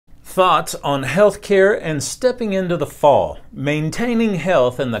Thoughts on healthcare and stepping into the fall, maintaining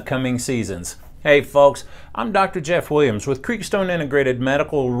health in the coming seasons. Hey folks, I'm Dr. Jeff Williams with Creekstone Integrated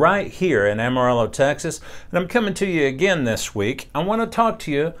Medical right here in Amarillo, Texas, and I'm coming to you again this week. I want to talk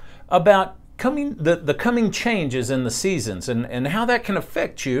to you about the coming changes in the seasons and how that can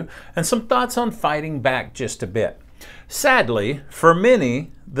affect you, and some thoughts on fighting back just a bit. Sadly, for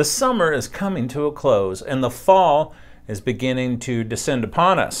many, the summer is coming to a close and the fall is beginning to descend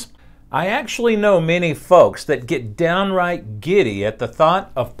upon us. I actually know many folks that get downright giddy at the thought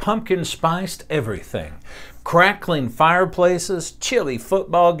of pumpkin spiced everything. Crackling fireplaces, chilly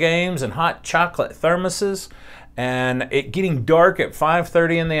football games, and hot chocolate thermoses, and it getting dark at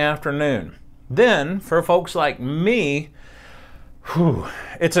 5:30 in the afternoon. Then, for folks like me,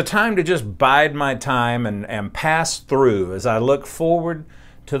 it's a time to just bide my time and pass through as I look forward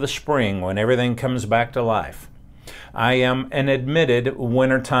to the spring when everything comes back to life. I am an admitted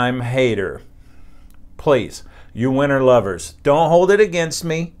wintertime hater. Please, you winter lovers, don't hold it against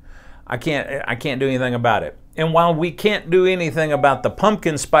me. I can't do anything about it. And while we can't do anything about the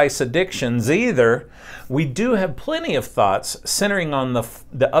pumpkin spice addictions either, we do have plenty of thoughts centering on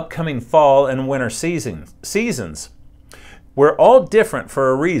the upcoming fall and winter seasons. We're all different for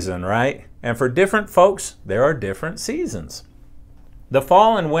a reason, right? And for different folks, there are different seasons. The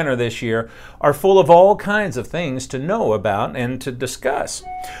fall and winter this year are full of all kinds of things to know about and to discuss.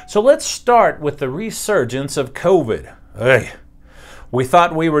 So let's start with the resurgence of COVID. We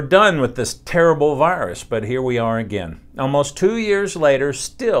thought we were done with this terrible virus, but here we are again. Almost 2 years later,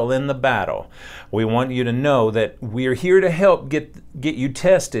 still in the battle. We want you to know that we're here to help get you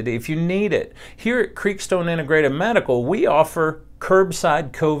tested if you need it. Here at Creekstone Integrated Medical, we offer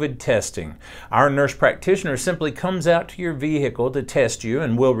curbside COVID testing. Our nurse practitioner simply comes out to your vehicle to test you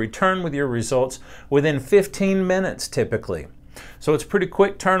and will return with your results within 15 minutes typically. So it's a pretty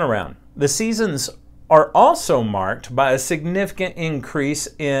quick turnaround. The seasons are also marked by a significant increase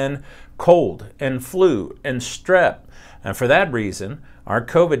in cold and flu and strep. And for that reason, our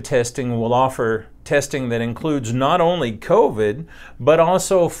COVID testing will offer testing that includes not only COVID, but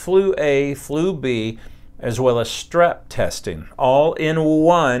also flu A, flu B, as well as strep testing, all in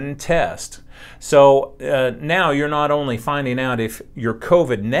one test. So now you're not only finding out if you're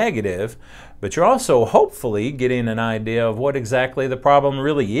COVID negative, but you're also hopefully getting an idea of what exactly the problem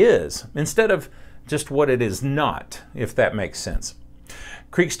really is, instead of just what it is not, if that makes sense.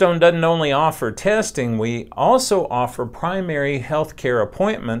 Creekstone doesn't only offer testing, we also offer primary health care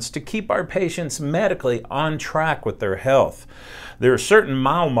appointments to keep our patients medically on track with their health. There are certain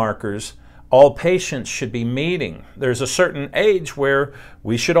mile markers all patients should be meeting. There's a certain age where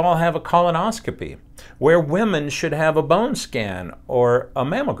we should all have a colonoscopy, where women should have a bone scan or a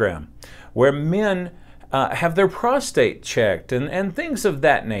mammogram, where men have their prostate checked, and things of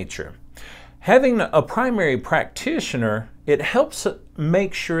that nature. Having a primary practitioner, it helps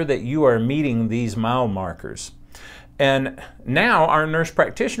make sure that you are meeting these mile markers. And now our nurse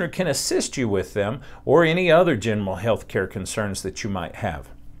practitioner can assist you with them or any other general health care concerns that you might have.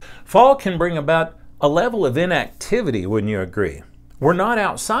 Fall can bring about a level of inactivity, wouldn't you agree? We're not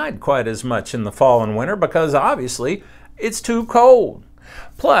outside quite as much in the fall and winter because obviously it's too cold.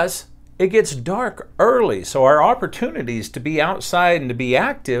 Plus, it gets dark early, so our opportunities to be outside and to be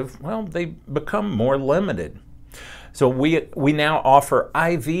active, well, they become more limited. So we now offer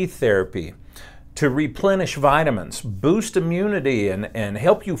IV therapy to replenish vitamins, boost immunity, and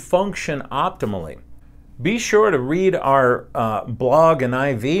help you function optimally. Be sure to read our blog and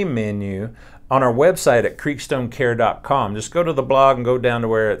IV menu on our website at creekstonecare.com. Just go to the blog and go down to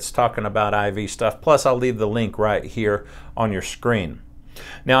where it's talking about IV stuff. Plus, I'll leave the link right here on your screen.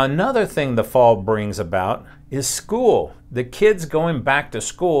 Now, another thing the fall brings about is school. The kids going back to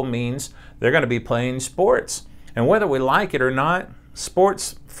school means they're going to be playing sports. And whether we like it or not,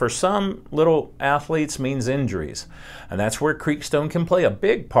 sports for some little athletes means injuries. And that's where Creekstone can play a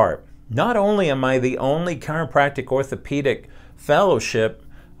big part. Not only am I the only chiropractic orthopedic fellowship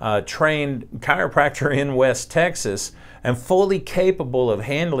trained chiropractor in West Texas and fully capable of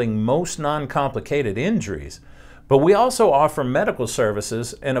handling most non-complicated injuries, but we also offer medical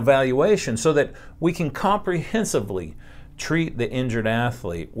services and evaluation so that we can comprehensively treat the injured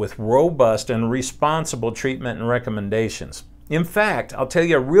athlete with robust and responsible treatment and recommendations. In fact, I'll tell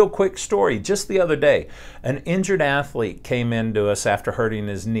you a real quick story. Just the other day, an injured athlete came into us after hurting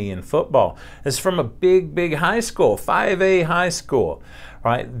his knee in football. It's from a big high school, 5A high school.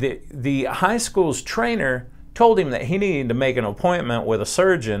 Right? The high school's trainer told him that he needed to make an appointment with a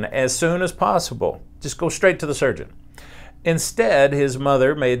surgeon as soon as possible. Just go straight to the surgeon. Instead, his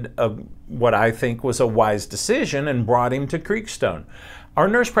mother made what I think was a wise decision and brought him to Creekstone. Our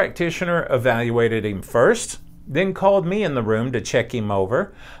nurse practitioner evaluated him first, then called me in the room to check him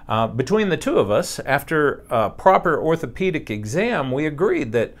over. Between the two of us, after a proper orthopedic exam, we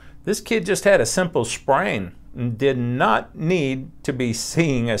agreed that this kid just had a simple sprain and did not need to be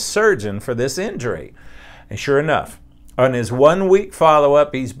seeing a surgeon for this injury. And sure enough, on his 1 week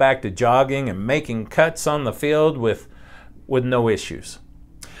follow-up, he's back to jogging and making cuts on the field with no issues.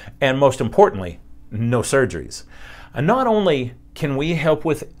 And most importantly, no surgeries. And not only can we help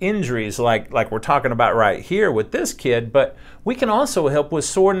with injuries like we're talking about right here with this kid, but we can also help with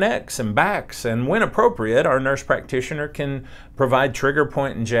sore necks and backs. And when appropriate, our nurse practitioner can provide trigger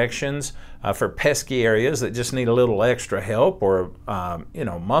point injections for pesky areas that just need a little extra help, or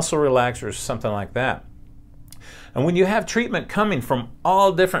muscle relaxers, something like that. And when you have treatment coming from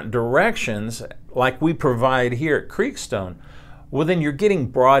all different directions, like we provide here at Creekstone, well, then you're getting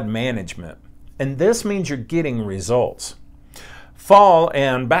broad management. And this means you're getting results. Fall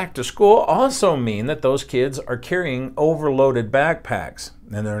and back to school also mean that those kids are carrying overloaded backpacks,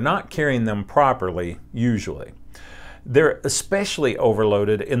 and they're not carrying them properly usually. They're especially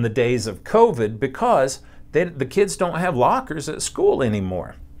overloaded in the days of COVID because the kids don't have lockers at school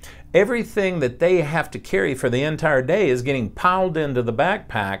anymore. Everything that they have to carry for the entire day is getting piled into the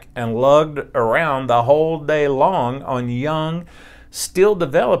backpack and lugged around the whole day long on young, still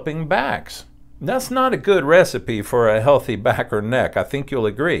developing backs. That's not a good recipe for a healthy back or neck. I think you'll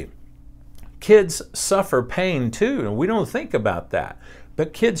agree. Kids suffer pain too, and we don't think about that.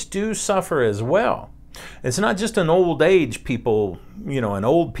 But kids do suffer as well. It's not just an old age people, an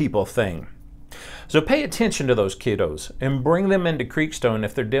old people thing. So pay attention to those kiddos and bring them into Creekstone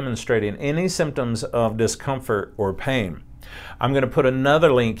if they're demonstrating any symptoms of discomfort or pain. I'm going to put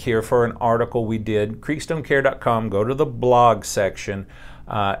another link here for an article we did, creekstonecare.com. Go to the blog section.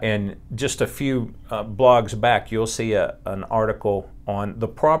 And just a few blogs back, you'll see an article on the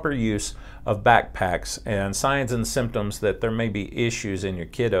proper use of backpacks and signs and symptoms that there may be issues in your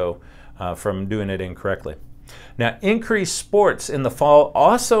kiddo from doing it incorrectly. Now, increased sports in the fall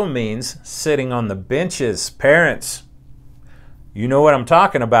also means sitting on the benches. Parents, you know what I'm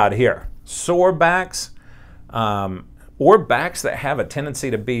talking about here. Sore backs or backs that have a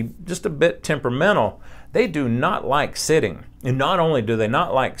tendency to be just a bit temperamental, they do not like sitting. And not only do they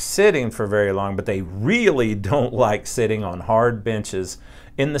not like sitting for very long, but they really don't like sitting on hard benches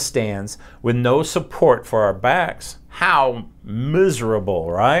in the stands with no support for our backs. How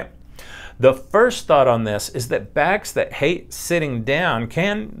miserable, right? The first thought on this is that backs that hate sitting down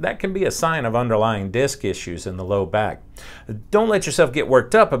can be a sign of underlying disc issues in the low back. Don't let yourself get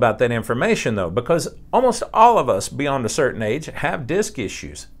worked up about that information though, because almost all of us beyond a certain age have disc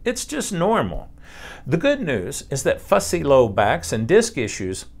issues. It's just normal. The good news is that fussy low backs and disc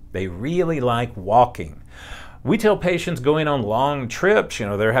issues, they really like walking. We tell patients going on long trips,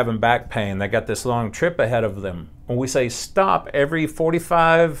 they're having back pain, they got this long trip ahead of them. When we say stop every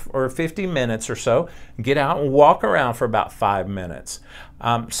 45 or 50 minutes or so, get out and walk around for about 5 minutes.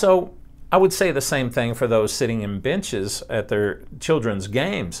 So I would say the same thing for those sitting in benches at their children's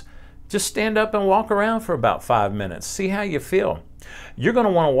games. Just stand up and walk around for about 5 minutes. See how you feel. You're going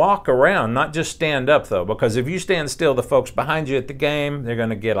to want to walk around, not just stand up though, because if you stand still, the folks behind you at the game, they're going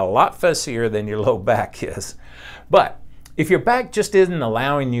to get a lot fussier than your low back is. But if your back just isn't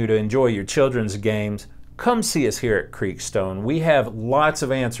allowing you to enjoy your children's games, come see us here at Creekstone. We have lots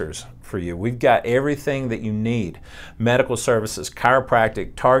of answers for you. We've got everything that you need. Medical services,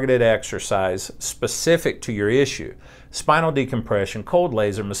 chiropractic, targeted exercise specific to your issue, spinal decompression, cold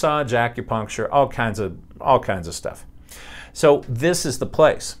laser, massage, acupuncture, all kinds of stuff. So this is the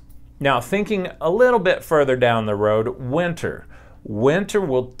place. Now, thinking a little bit further down the road, winter. Winter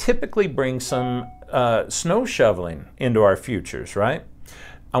will typically bring some snow shoveling into our futures, right?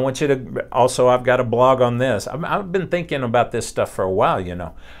 I want you to, also I've got a blog on this. I've been thinking about this stuff for a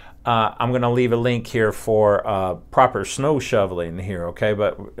while, I'm going to leave a link here for proper snow shoveling here, okay?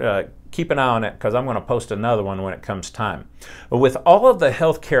 But keep an eye on it because I'm going to post another one when it comes time. But with all of the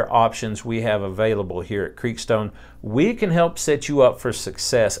healthcare options we have available here at Creekstone, we can help set you up for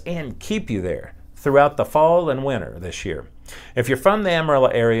success and keep you there throughout the fall and winter this year. If you're from the Amarillo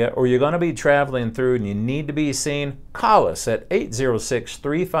area or you're going to be traveling through and you need to be seen, call us at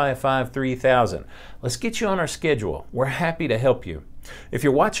 806-355-3000. Let's get you on our schedule. We're happy to help you. If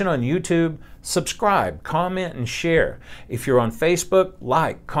you're watching on YouTube, subscribe, comment, and share. If you're on Facebook,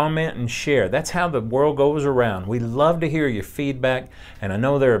 like, comment, and share. That's how the world goes around. We love to hear your feedback, and I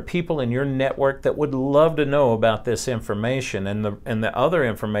know there are people in your network that would love to know about this information and the other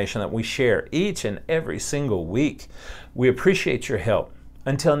information that we share each and every single week. We appreciate your help.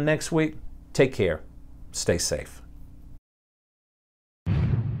 Until next week, take care. Stay safe.